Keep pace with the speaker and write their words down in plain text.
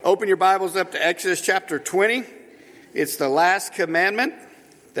Open your Bibles up to Exodus chapter 20. It's the last commandment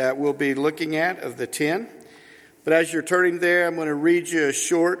that we'll be looking at of the 10. But as you're turning there, I'm going to read you a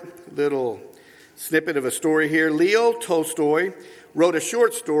short little snippet of a story here. Leo Tolstoy wrote a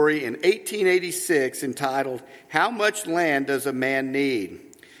short story in 1886 entitled, "How Much Land Does a Man Need?"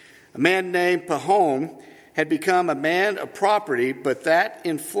 A man named Pahom had become a man of property, but that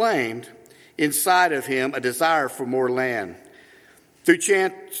inflamed inside of him a desire for more land.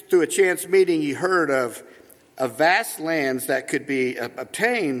 Through a chance meeting, he heard of vast lands that could be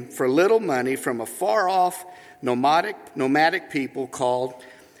obtained for little money from a far-off nomadic people called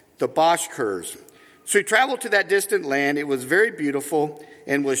the Bashkirs. So he traveled to that distant land. It was very beautiful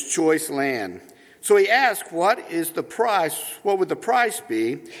and was choice land. So he asked, what would the price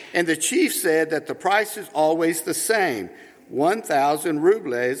be? And the chief said that the price is always the same, 1,000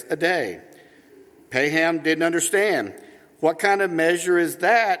 rubles a day. Pahom didn't understand. What kind of measure is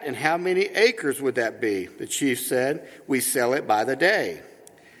that, and how many acres would that be? The chief said, we sell it by the day.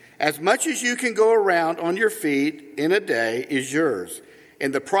 As much as you can go around on your feet in a day is yours,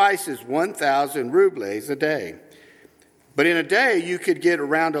 and the price is 1,000 rubles a day. But in a day you could get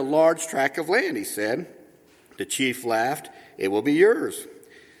around a large tract of land, he said. The chief laughed. It will be yours,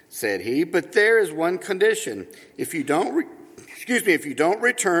 said he, but there is one condition. If you don't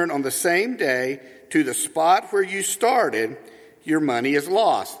return on the same day to the spot where you started, your money is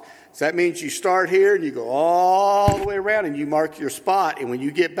lost. So that means you start here and you go all the way around and you mark your spot, and when you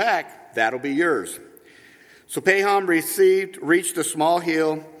get back, that'll be yours. So Pahom reached a small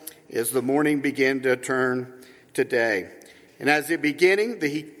hill as the morning began to turn to day. And as he began,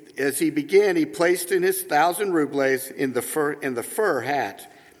 he placed in his 1,000 rubles in the fur hat.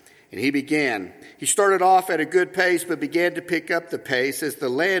 And he began. He started off at a good pace, but began to pick up the pace as the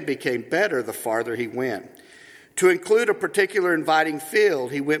land became better the farther he went. To include a particular inviting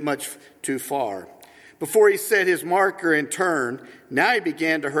field, he went much too far. Before he set his marker and turned, now he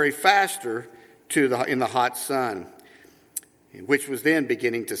began to hurry faster in the hot sun, which was then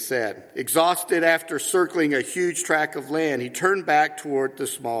beginning to set. Exhausted after circling a huge tract of land, he turned back toward the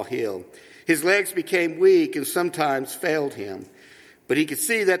small hill. His legs became weak and sometimes failed him. But he could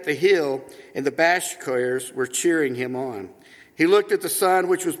see that the hill and the Bashkirs were cheering him on. He looked at the sun,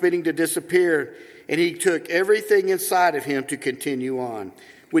 which was beginning to disappear, and he took everything inside of him to continue on.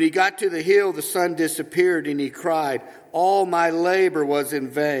 When he got to the hill, the sun disappeared, and he cried, all my labor was in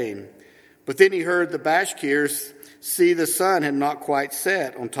vain. But then he heard the Bashkirs see the sun had not quite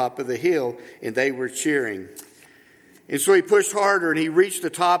set on top of the hill, and they were cheering. And so he pushed harder, and he reached the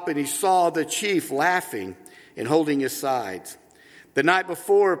top, and he saw the chief laughing and holding his sides. The night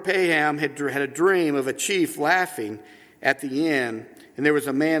before, Pahom had a dream of a chief laughing at the end, and there was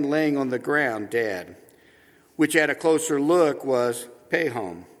a man laying on the ground dead, which at a closer look was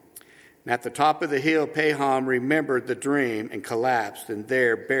Pahom. And at the top of the hill, Pahom remembered the dream and collapsed, and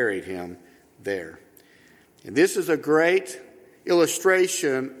there buried him there. And this is a great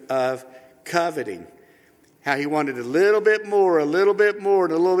illustration of coveting, how he wanted a little bit more, and a little bit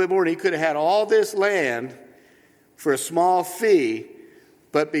more, and he could have had all this land for a small fee,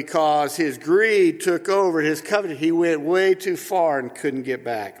 but because his greed took over, his covet, he went way too far and couldn't get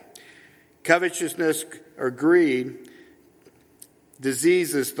back. Covetousness or greed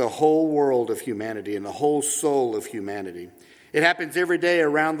diseases the whole world of humanity and the whole soul of humanity. It happens every day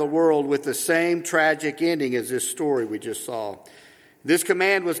around the world with the same tragic ending as this story we just saw. This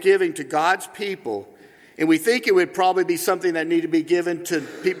command was given to God's people, and we think it would probably be something that needed to be given to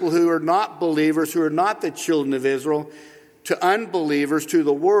people who are not believers, who are not the children of Israel, to unbelievers, to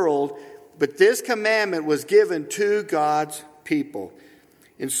the world. But this commandment was given to God's people.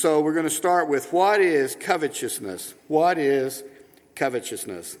 And so we're going to start with, what is covetousness? What is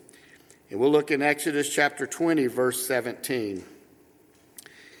covetousness? And we'll look in Exodus chapter 20, verse 17.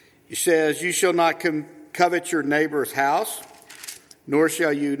 It says, you shall not covet your neighbor's house, nor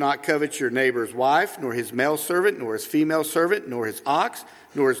shall you not covet your neighbor's wife, nor his male servant, nor his female servant, nor his ox,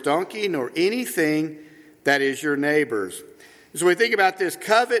 nor his donkey, nor anything that is your neighbor's. So we think about this.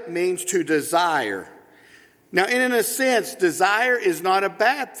 Covet means to desire. Now, in a sense, desire is not a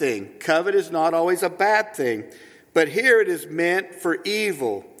bad thing. Covet is not always a bad thing. But here it is meant for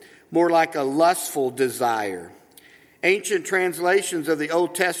evil, more like a lustful desire. Ancient translations of the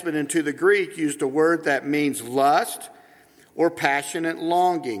Old Testament into the Greek used a word that means lust or passionate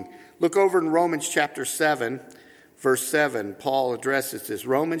longing. Look over in Romans chapter 7, verse 7. Paul addresses this.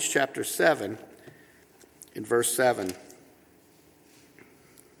 Romans chapter 7, in verse 7.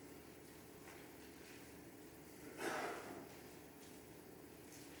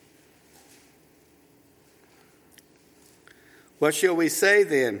 What shall we say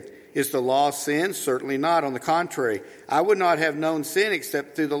then? Is the law sin? Certainly not. On the contrary, I would not have known sin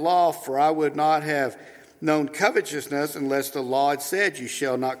except through the law, for I would not have known covetousness unless the law had said, you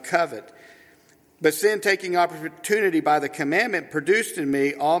shall not covet. But sin, taking opportunity by the commandment, produced in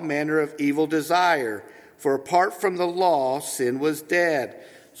me all manner of evil desire. For apart from the law, sin was dead.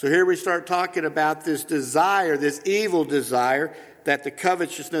 So here we start talking about this desire, this evil desire, that the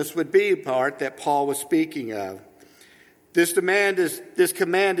covetousness would be a part that Paul was speaking of. This command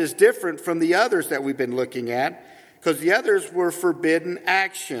is different from the others that we've been looking at, because the others were forbidden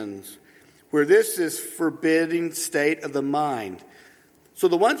actions, where this is forbidding state of the mind. So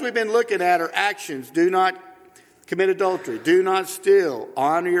the ones we've been looking at are actions. Do not commit adultery. Do not steal.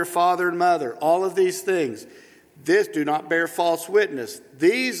 Honor your father and mother. All of these things. This, do not bear false witness.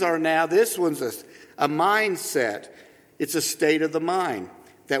 These are now, this one's a mindset. It's a state of the mind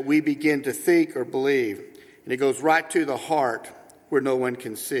that we begin to think or believe. And it goes right to the heart where no one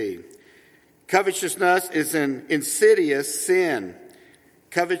can see. Covetousness is an insidious sin.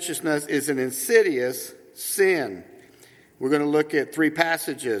 Covetousness is an insidious sin. We're going to look at 3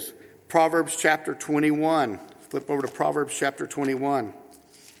 passages. Proverbs chapter 21. Flip over to Proverbs chapter 21.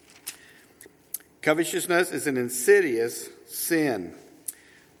 Covetousness is an insidious sin.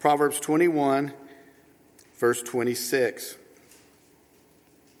 Proverbs 21, verse 26.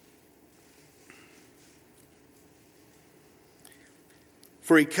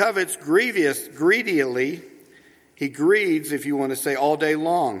 For he covets greedily. He greeds, if you want to say, all day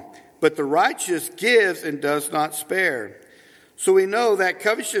long. But the righteous gives and does not spare. So we know that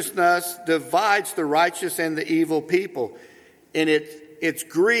covetousness divides the righteous and the evil people. And it's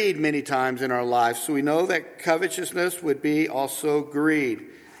greed many times in our lives. So we know that covetousness would be also greed.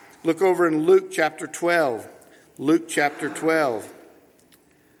 Look over in Luke chapter 12. Luke chapter 12.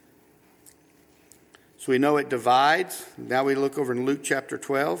 So we know it divides. Now we look over in Luke chapter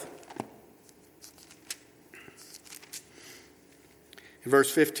 12. In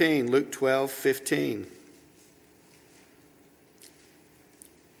verse 15, Luke 12, 15.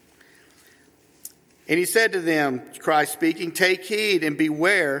 And he said to them, Christ speaking, take heed and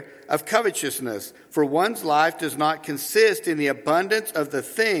beware of covetousness, for one's life does not consist in the abundance of the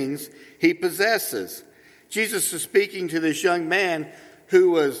things he possesses. Jesus is speaking to this young man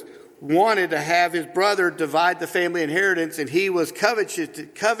who wanted to have his brother divide the family inheritance, and he was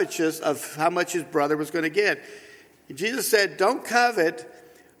covetous of how much his brother was going to get. And Jesus said, don't covet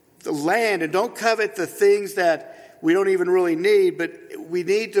the land and don't covet the things that we don't even really need, but we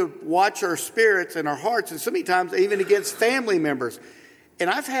need to watch our spirits and our hearts, and so many times even against family members. And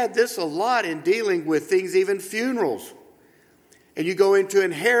I've had this a lot in dealing with things, even funerals. And you go into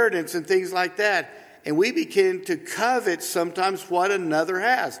inheritance and things like that, and we begin to covet sometimes what another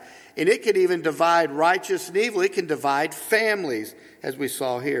has. And it can even divide righteous and evil. It can divide families, as we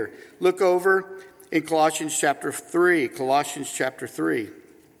saw here. Look over in Colossians chapter 3. Colossians chapter 3.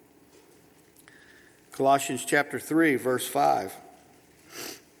 Colossians chapter 3, verse 5.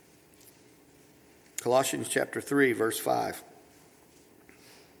 Colossians chapter 3, verse 5.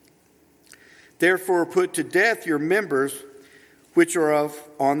 Therefore put to death your members which are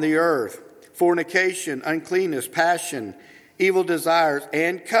on the earth, fornication, uncleanness, passion, evil desires,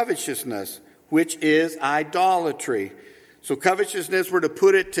 and covetousness, which is idolatry. So covetousness, we're to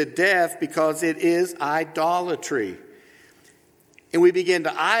put it to death because it is idolatry. And we begin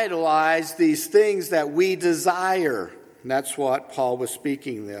to idolize these things that we desire. And that's what Paul was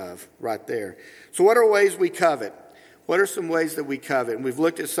speaking of right there. So what are ways we covet? What are some ways that we covet? And we've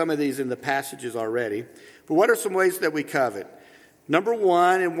looked at some of these in the passages already. But what are some ways that we covet? Number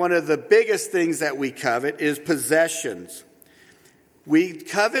one, and one of the biggest things that we covet, is possessions. We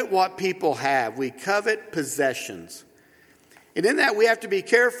covet what people have. We covet possessions. And in that we have to be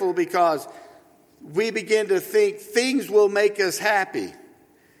careful because we begin to think things will make us happy.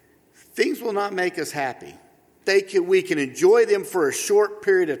 Things will not make us happy. We can enjoy them for a short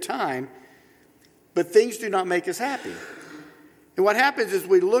period of time, but things do not make us happy. And what happens is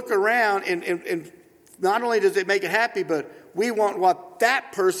we look around and not only does it make it happy, but we want what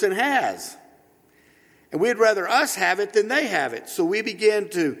that person has. And we'd rather us have it than they have it. So we begin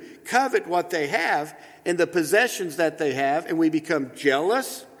to covet what they have and the possessions that they have, and we become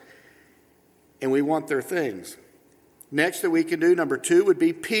jealous, and we want their things. Next that we can do, number two, would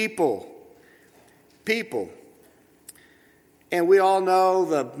be people. People. And we all know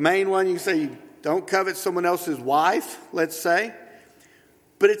the main one, you can say, don't covet someone else's wife, let's say.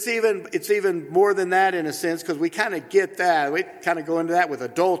 But it's even more than that in a sense, because we kind of get that. We kind of go into that with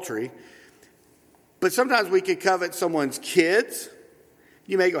adultery. But sometimes we could covet someone's kids.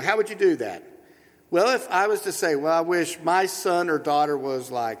 You may go, how would you do that? Well, if I was to say, well, I wish my son or daughter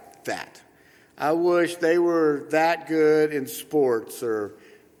was like that. I wish they were that good in sports or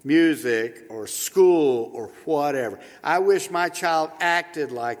music or school or whatever. I wish my child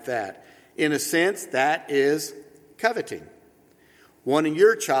acted like that. In a sense, that is coveting. Wanting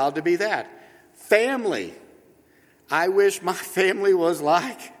your child to be that. Family. I wish my family was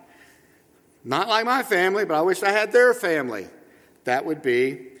not like my family, but I wish I had their family. That would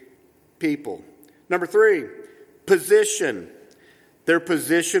be people. Number 3, position. Their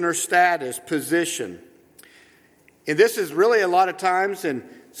position or status, position. And this is really a lot of times, and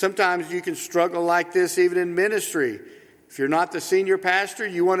sometimes you can struggle like this even in ministry. If you're not the senior pastor,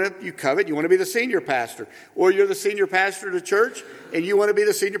 you want to be the senior pastor. Or you're the senior pastor of the church, and you want to be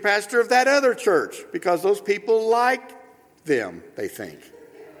the senior pastor of that other church, because those people like them, they think.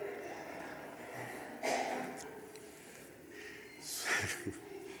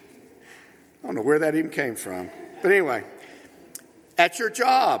 I don't know where that even came from. But anyway, at your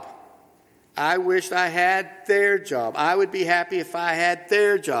job, I wish I had their job. I would be happy if I had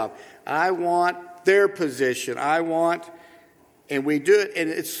their job. I want their position. And we do it. And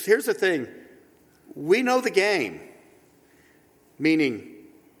here's the thing. We know the game. Meaning,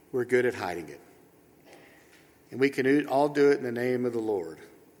 we're good at hiding it. And we can all do it in the name of the Lord.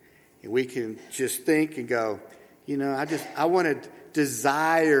 And we can just think and go, I want to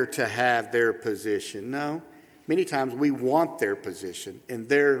desire to have their position. No. Many times we want their position and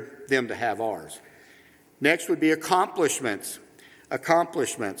them to have ours. Next would be accomplishments.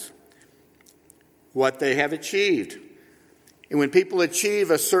 Accomplishments. What they have achieved. And when people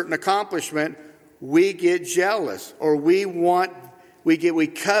achieve a certain accomplishment, we get jealous, or we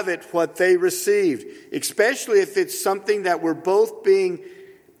covet what they received, especially if it's something that we're both being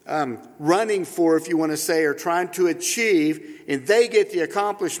running for, if you want to say, or trying to achieve, and they get the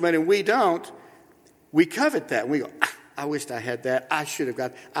accomplishment and we don't. We covet that, and we go, I wished I had that. I should have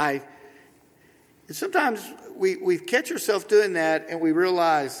got. And sometimes we catch ourselves doing that, and we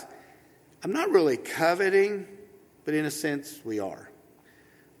realize, I'm not really coveting, but in a sense we are,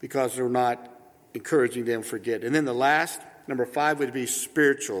 because we're not encouraging them to forget. And then the last, number 5, would be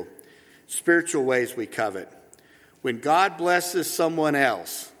spiritual ways we covet. When God blesses someone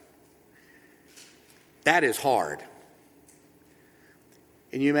else, that is hard.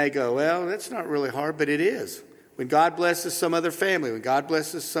 And you may go, well, that's not really hard, but it is. When God blesses some other family, when God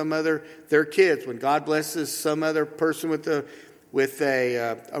blesses their kids, when God blesses some other person with a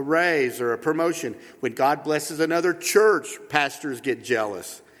raise or a promotion, when God blesses another church, pastors get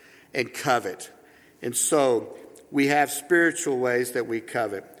jealous and covet. And so we have spiritual ways that we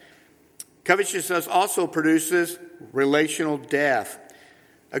covet. Covetousness also produces relational death.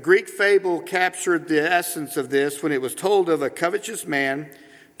 A Greek fable captured the essence of this when it was told of a covetous man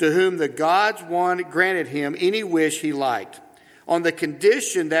to whom the gods granted him any wish he liked, on the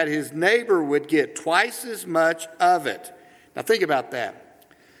condition that his neighbor would get twice as much of it. Now think about that.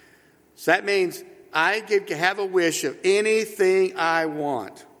 So that means I have a wish of anything I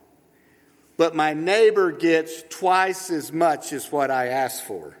want, but my neighbor gets twice as much as what I asked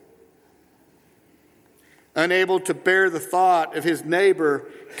for. Unable to bear the thought of his neighbor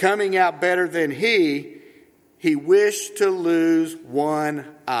coming out better than he wished to lose one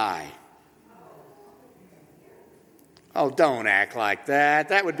eye. Oh, don't act like that.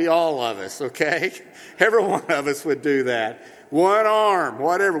 That would be all of us, okay? Every one of us would do that. One arm,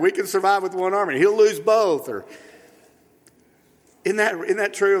 whatever. We can survive with one arm, and he'll lose both. Isn't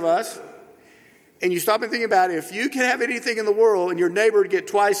that true of us? And you stop and think about it. If you can have anything in the world and your neighbor would get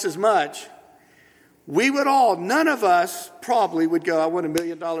twice as much, none of us probably would go, I want $1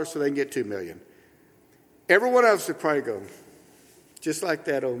 million so they can get $2 million. Every one of us would probably go, just like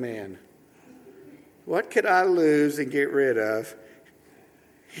that old man. What could I lose and get rid of?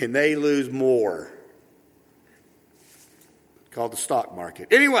 And they lose more. Called the stock market.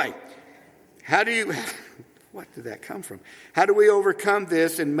 Anyway, what did that come from? How do we overcome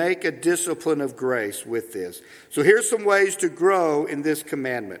this and make a discipline of grace with this? So here's some ways to grow in this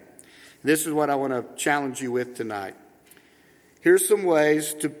commandment. This is what I want to challenge you with tonight. Here's some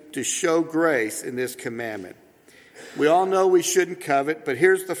ways to show grace in this commandment. We all know we shouldn't covet, but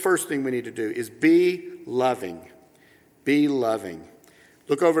here's the first thing we need to do is be loving. Be loving.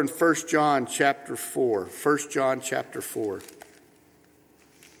 Look over in 1 John chapter 4. 1 John chapter 4.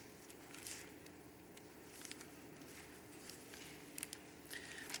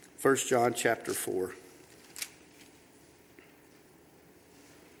 First John chapter 4.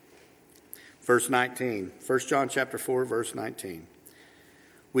 Verse 19. 1 John chapter 4, verse 19.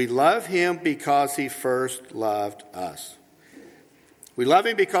 We love him because he first loved us. We love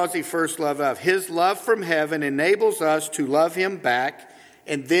him because he first loved us. His love from heaven enables us to love him back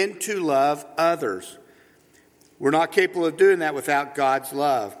and then to love others. We're not capable of doing that without God's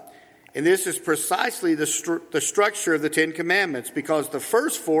love. And this is precisely the structure of the Ten Commandments, because the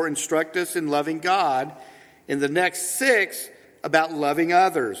first 4 instruct us in loving God, and the next 6 about loving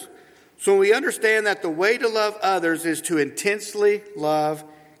others. So we understand that the way to love others is to intensely love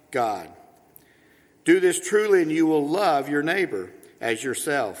God. Do this truly, and you will love your neighbor as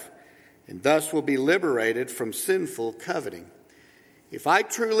yourself, and thus will be liberated from sinful coveting. If I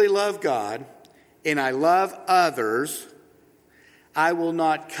truly love God and I love others, I will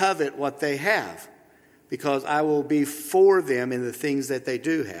not covet what they have, because I will be for them in the things that they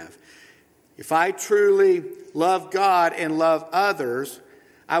do have. If I truly love God and love others,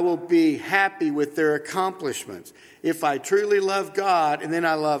 I will be happy with their accomplishments. If I truly love God and then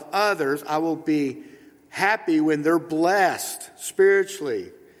I love others, I will be happy when they're blessed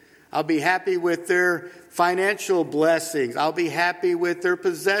spiritually. I'll be happy with their financial blessings. I'll be happy with their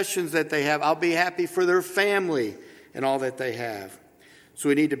possessions that they have. I'll be happy for their family and all that they have. So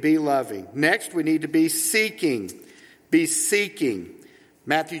we need to be loving. Next, we need to be seeking. Be seeking.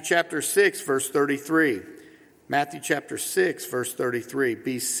 Matthew chapter 6, verse 33. Matthew chapter 6, verse 33.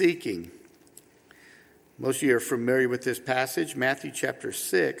 Be seeking. Most of you are familiar with this passage. Matthew chapter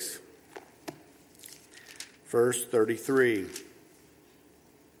 6, verse 33.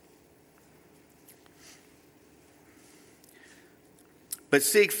 But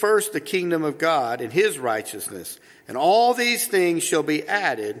seek first the kingdom of God and his righteousness, and all these things shall be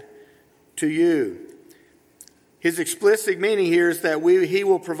added to you. His explicit meaning here is that he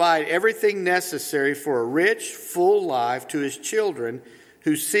will provide everything necessary for a rich, full life to his children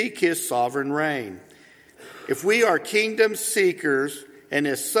who seek his sovereign reign. If we are kingdom seekers and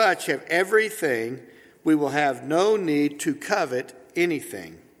as such have everything, we will have no need to covet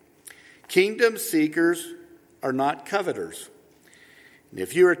anything. Kingdom seekers are not coveters. And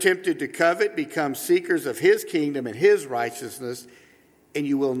if you are tempted to covet, become seekers of his kingdom and his righteousness, and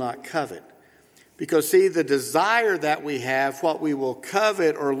you will not covet. Because, see, the desire that we have, what we will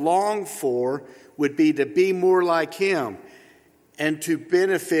covet or long for, would be to be more like him and to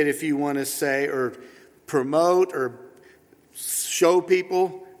benefit, if you want to say, or promote or show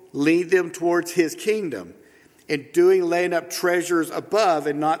people, lead them towards his kingdom, and laying up treasures above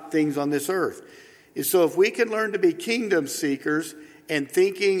and not things on this earth. And so if we can learn to be kingdom seekers and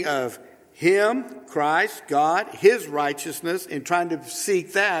thinking of him, Christ, God, his righteousness, and trying to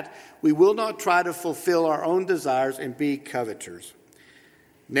seek that, we will not try to fulfill our own desires and be coveters.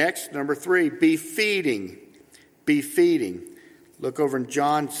 Next, number 3, be feeding. Be feeding. Look over in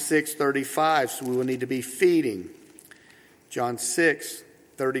John 6:35, so we will need to be feeding. John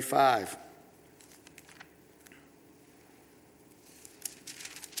 6:35.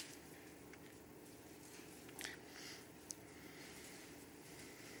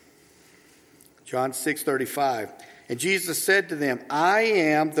 John 6:35. And Jesus said to them, I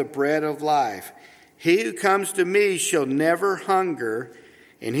am the bread of life. He who comes to me shall never hunger,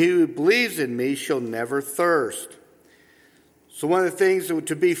 and he who believes in me shall never thirst. So one of the things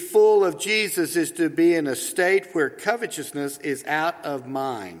to be full of Jesus is to be in a state where covetousness is out of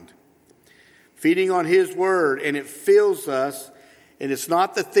mind. Feeding on his word, and it fills us, and it's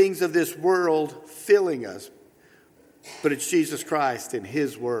not the things of this world filling us, but it's Jesus Christ and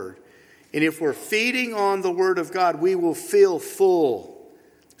his word. And if we're feeding on the word of God, we will feel full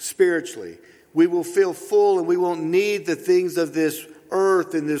spiritually. We will feel full, and we won't need the things of this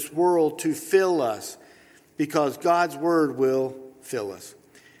earth and this world to fill us, because God's word will fill us.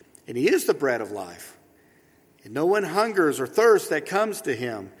 And he is the bread of life. And no one hungers or thirsts that comes to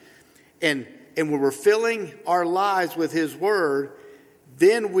him. And when we're filling our lives with his word,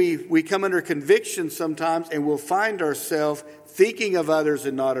 then we come under conviction sometimes, and we'll find ourselves thinking of others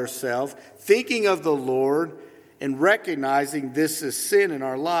and not ourselves, thinking of the Lord and recognizing this is sin in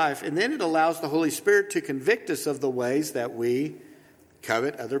our life. And then it allows the Holy Spirit to convict us of the ways that we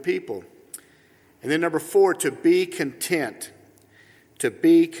covet other people. And then number 4, to be content. To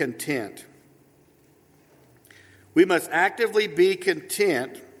be content. We must actively be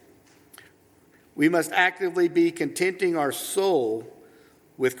content. We must actively be contenting our soul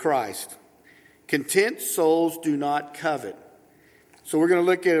with Christ. Content souls do not covet. So we're going to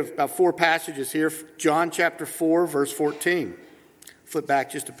look at about 4 passages here. John chapter 4, verse 14. Flip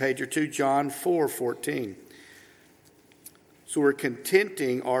back just a page or two. John 4:14. So we're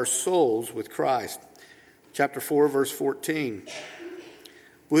contenting our souls with Christ. Chapter 4, verse 14.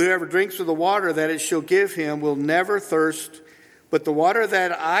 Whoever drinks of the water that it shall give him will never thirst, But the water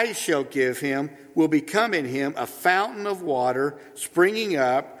that I shall give him will become in him a fountain of water springing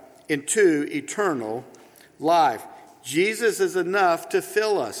up into eternal life. Jesus is enough to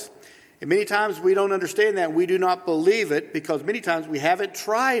fill us. And many times we don't understand that. We do not believe it because many times we haven't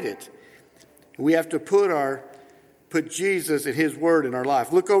tried it. We have to put Jesus and his word in our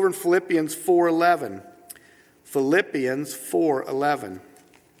life. Look over in Philippians 4:11. Philippians 4:11.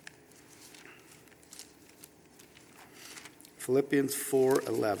 Philippians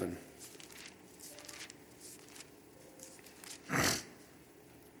 4:11.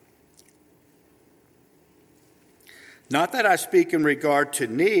 Not that I speak in regard to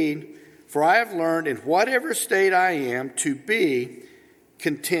need, for I have learned in whatever state I am to be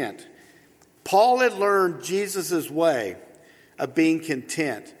content. Paul had learned Jesus' way of being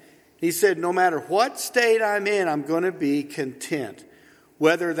content. He said, no matter what state I'm in, I'm going to be content.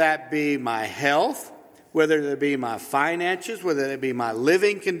 Whether that be my health, whether that be my finances, whether that be my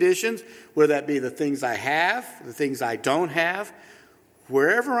living conditions, whether that be the things I have, the things I don't have.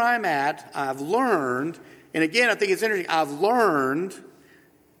 Wherever I'm at, I've learned, and again, I think it's interesting, I've learned,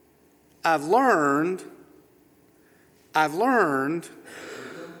 one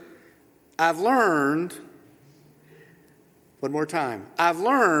more time, I've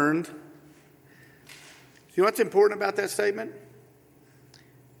learned, you know what's important about that statement?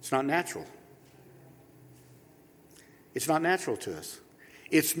 It's not natural. It's not natural to us.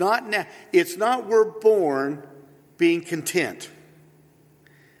 It's not we're born being content.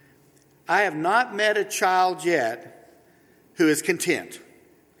 I have not met a child yet who is content.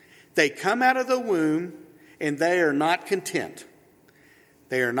 They come out of the womb and they are not content.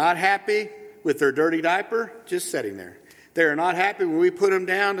 They are not happy with their dirty diaper just sitting there. They are not happy when we put them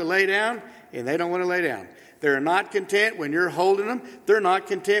down to lay down and they don't want to lay down. They're not content when you're holding them. They're not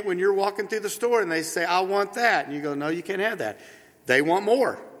content when you're walking through the store and they say, I want that. And you go, no, you can't have that. They want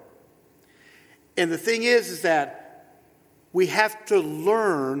more. And the thing is that we have to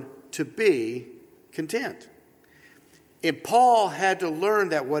learn to be content. And Paul had to learn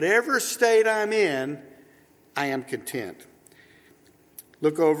that whatever state I'm in, I am content.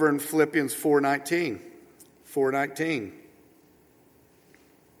 Look over in Philippians 4:19. 4:19.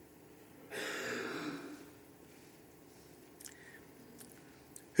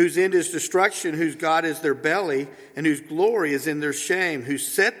 Whose end is destruction, whose God is their belly, and whose glory is in their shame, who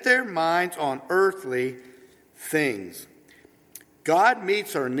set their minds on earthly things. God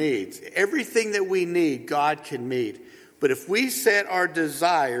meets our needs. Everything that we need, God can meet. But if we set our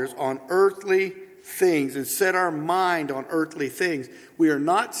desires on earthly things and set our mind on earthly things, we are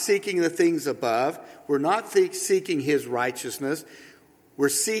not seeking the things above. We're not seeking his righteousness. We're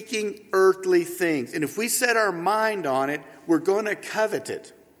seeking earthly things. And if we set our mind on it, we're going to covet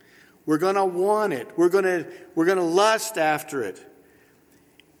it. We're going to want it. We're going to lust after it.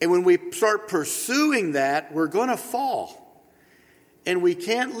 And when we start pursuing that, we're going to fall. And we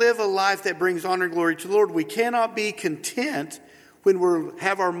can't live a life that brings honor and glory to the Lord. We cannot be content when we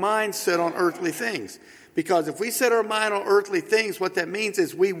have our mind set on earthly things. Because if we set our mind on earthly things, what that means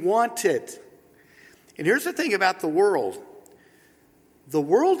is we want it. And here's the thing about the world. The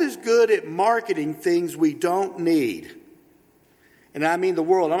world is good at marketing things we don't need. And I mean the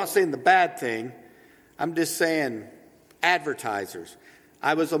world. I'm not saying the bad thing. I'm just saying advertisers.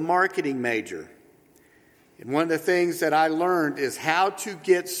 I was a marketing major. And one of the things that I learned is how to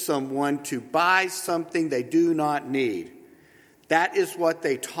get someone to buy something they do not need. That is what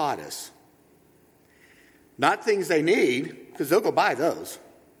they taught us. Not things they need, because they'll go buy those.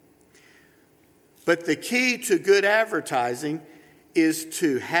 But the key to good advertising is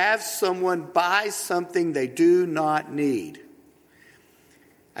to have someone buy something they do not need.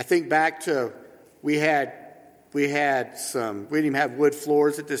 I think back to we had some, we didn't even have wood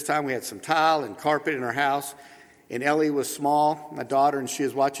floors at this time. We had some tile and carpet in our house. And Ellie was small, my daughter, and she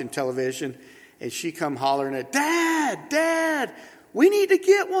was watching television. And she come hollering at, Dad, we need to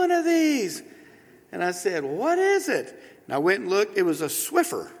get one of these. And I said, what is it? And I went and looked. It was a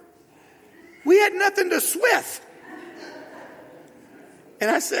Swiffer. We had nothing to Swift.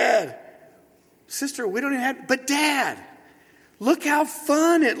 And I said, Sister, we don't even have, but Dad, look how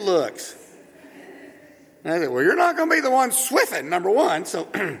fun it looks. And I said, well, you're not going to be the one swiffing, number one. So,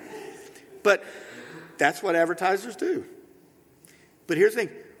 but that's what advertisers do. But here's the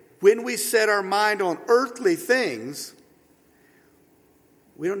thing. When we set our mind on earthly things,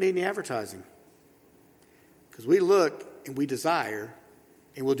 we don't need any advertising. Because we look and we desire,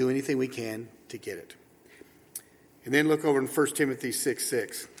 and we'll do anything we can to get it. And then look over in 1 Timothy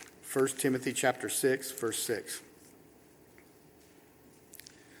 6:6. 1 Timothy chapter 6, verse 6.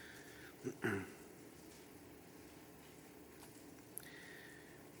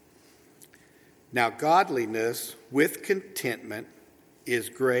 Now godliness with contentment is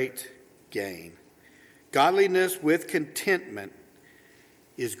great gain. Godliness with contentment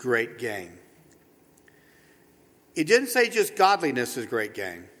is great gain. It didn't say just godliness is great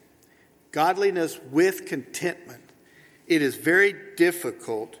gain. Godliness with contentment. It is very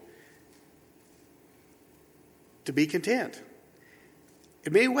difficult to be content.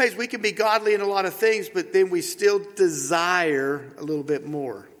 In many ways, we can be godly in a lot of things, but then we still desire a little bit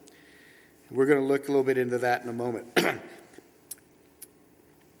more. We're going to look a little bit into that in a moment.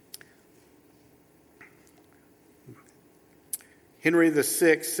 Henry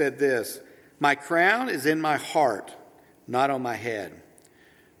VI said this, "My crown is in my heart, not on my head,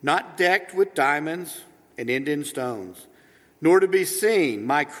 not decked with diamonds and Indian stones, nor to be seen.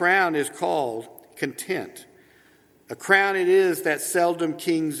 My crown is called content. A crown it is that seldom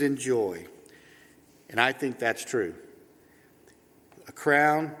kings enjoy." And I think that's true. A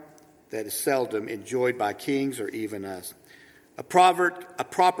crown that is seldom enjoyed by kings or even us. A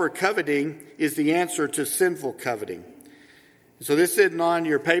proper coveting is the answer to sinful coveting. So this isn't on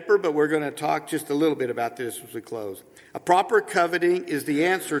your paper, but we're going to talk just a little bit about this as we close. A proper coveting is the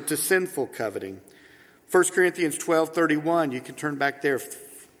answer to sinful coveting. 1 Corinthians 12:31. You can turn back there.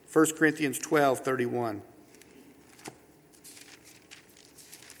 1 Corinthians 12:31.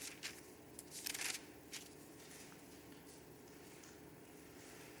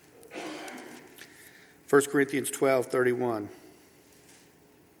 1 Corinthians 12:31.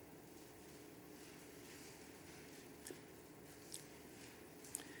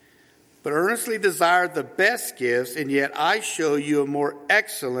 "But earnestly desire the best gifts, and yet I show you a more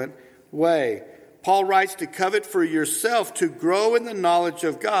excellent way." Paul writes to covet for yourself to grow in the knowledge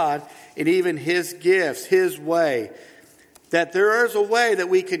of God and even his gifts, his way. That there is a way that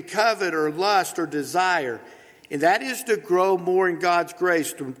we can covet or lust or desire, and that is to grow more in God's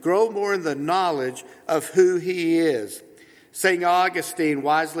grace, to grow more in the knowledge of who he is. St. Augustine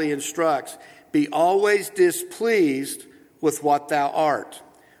wisely instructs, "Be always displeased with what thou art.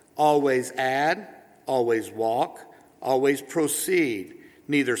 Always add, always walk, always proceed.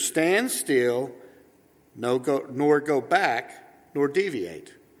 Neither stand still, nor go back, nor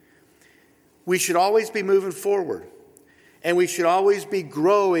deviate." We should always be moving forward. And we should always be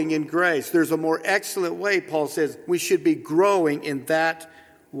growing in grace. There's a more excellent way, Paul says. We should be growing in that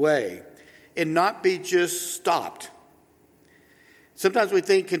way. And not be just stopped. Sometimes we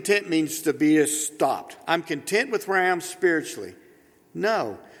think content means to be just stopped. I'm content with where I am spiritually.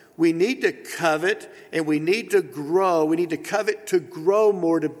 No. We need to covet and we need to grow. We need to covet to grow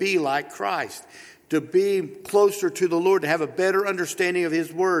more, to be like Christ, to be closer to the Lord, to have a better understanding of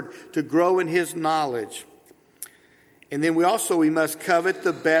his word, to grow in his knowledge. And then we must covet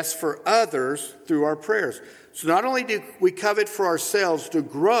the best for others through our prayers. So not only do we covet for ourselves to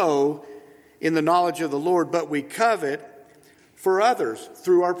grow in the knowledge of the Lord, but we covet for others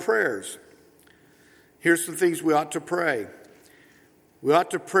through our prayers. Here's some things we ought to pray. We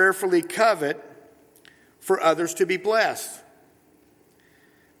ought to prayerfully covet for others to be blessed.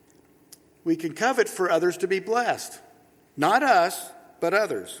 We can covet for others to be blessed. Not us, but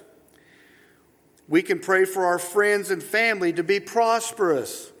others. We can pray for our friends and family to be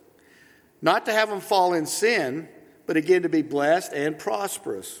prosperous. Not to have them fall in sin, but again to be blessed and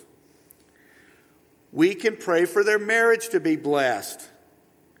prosperous. We can pray for their marriage to be blessed.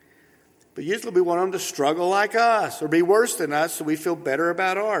 But usually we want them to struggle like us or be worse than us so we feel better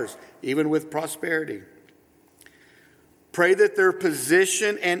about ours, even with prosperity. Pray that their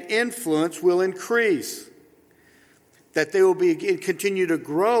position and influence will increase. That they will continue to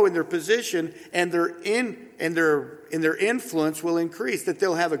grow in their position and their influence will increase. That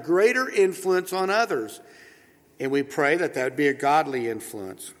they'll have a greater influence on others. And we pray that would be a godly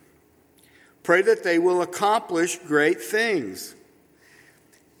influence. Pray that they will accomplish great things.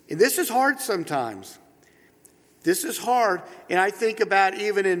 And this is hard sometimes. This is hard. And I think about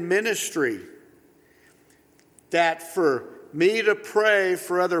even in ministry, that for me to pray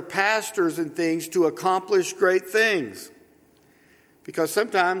for other pastors and things to accomplish great things. Because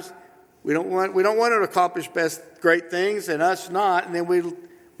sometimes we don't want to accomplish great things and us not, and then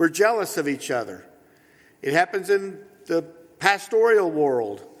we're jealous of each other. It happens in the pastoral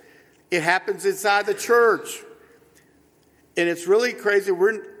world. It happens inside the church. And it's really crazy.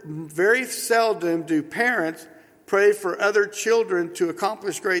 Very seldom do parents pray for other children to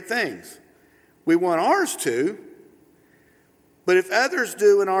accomplish great things. We want ours to. But if others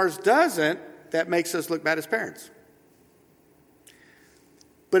do and ours doesn't, that makes us look bad as parents.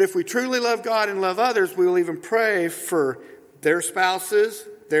 But if we truly love God and love others, we will even pray for their spouses,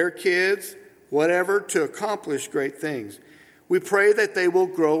 their kids, whatever, to accomplish great things. We pray that they will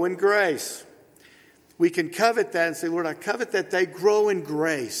grow in grace. we can covet that and say, Lord, I covet that they grow in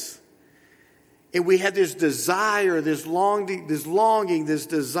grace. And we have this desire, this longing, this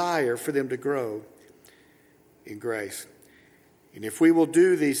desire for them to grow in grace. And if we will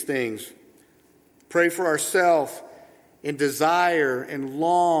do these things, pray for ourselves and desire and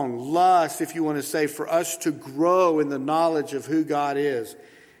lust, if you want to say, for us to grow in the knowledge of who God is,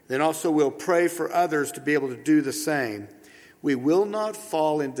 then also we'll pray for others to be able to do the same. We will not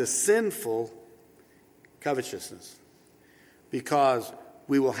fall into sinful covetousness because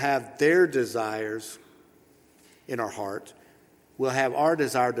we will have their desires in our heart. We'll have our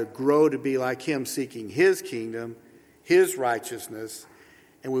desire to grow to be like Him, seeking His kingdom, His righteousness,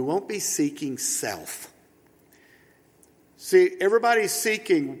 and we won't be seeking self. See, everybody's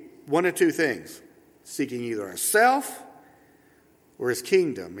seeking one of two things. Seeking either ourself or His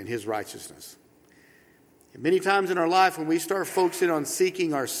kingdom and His righteousness. And many times in our life, when we start focusing on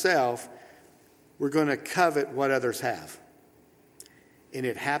seeking ourself, we're going to covet what others have. And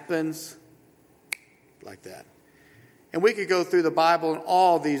it happens like that. And we could go through the Bible and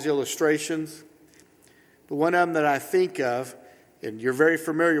all these illustrations. But one of them that I think of, and you're very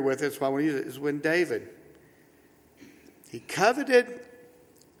familiar with it, so I want to use it, is when David, he coveted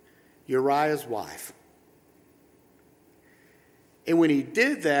Uriah's wife. And when he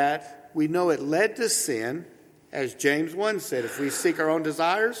did that, we know it led to sin. As James 1 said, if we seek our own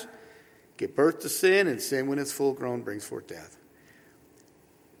desires, give birth to sin, and sin, when it's full grown, brings forth death.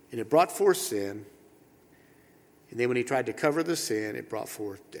 And it brought forth sin. And then when he tried to cover the sin, it brought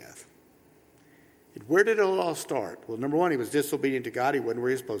forth death. And where did it all start? Well, number one, he was disobedient to God. He wasn't where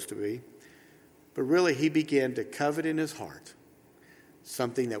he was supposed to be. But really, he began to covet in his heart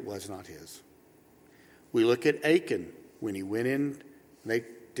something that was not his. We look at Achan when he went in, and they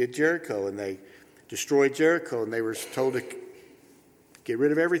did Jericho, and they destroyed Jericho, and they were told to get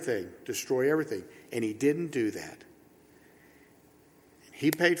rid of everything, destroy everything. And he didn't do that. He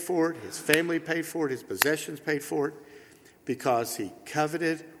paid for it, his family paid for it, his possessions paid for it, because he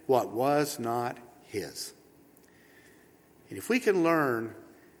coveted what was not his. And if we can learn,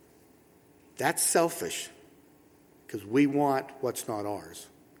 that's selfish, because we want what's not ours.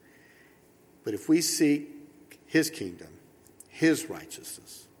 But if we seek His kingdom, His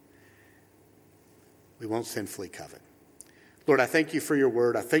righteousness, we won't sinfully covet. Lord, I thank you for your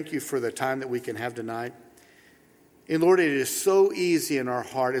word. I thank you for the time that we can have tonight. And Lord, it is so easy in our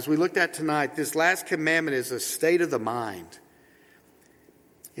heart. As we looked at tonight, this last commandment is a state of the mind.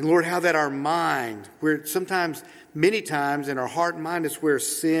 And Lord, how that our mind, where sometimes, many times in our heart and mind is where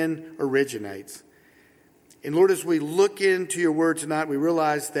sin originates. And Lord, as we look into your word tonight, we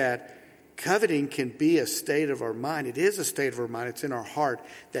realize that coveting can be a state of our mind. It is a state of our mind. It's in our heart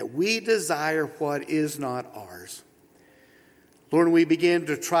that we desire what is not ours. Lord, we begin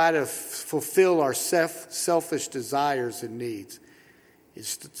to try to fulfill our selfish desires and needs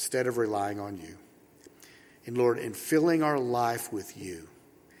instead of relying on you. And Lord, in filling our life with you.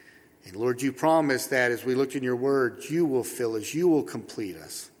 And Lord, you promise that as we look in your word, you will fill us, you will complete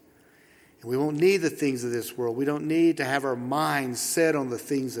us. And we won't need the things of this world. We don't need to have our minds set on the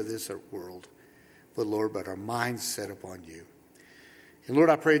things of this world. But Lord, our minds set upon you. And Lord,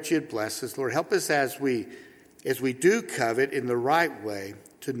 I pray that you'd bless us. Lord, help us as we do covet in the right way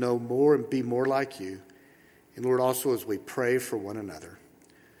to know more and be more like you. And Lord, also as we pray for one another.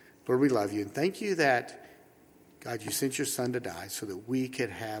 Lord, we love you and thank you that, God, you sent your son to die so that we could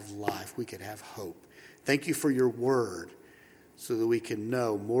have life, we could have hope. Thank you for your word so that we can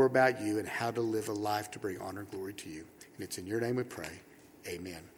know more about you and how to live a life to bring honor and glory to you. And it's in your name we pray. Amen.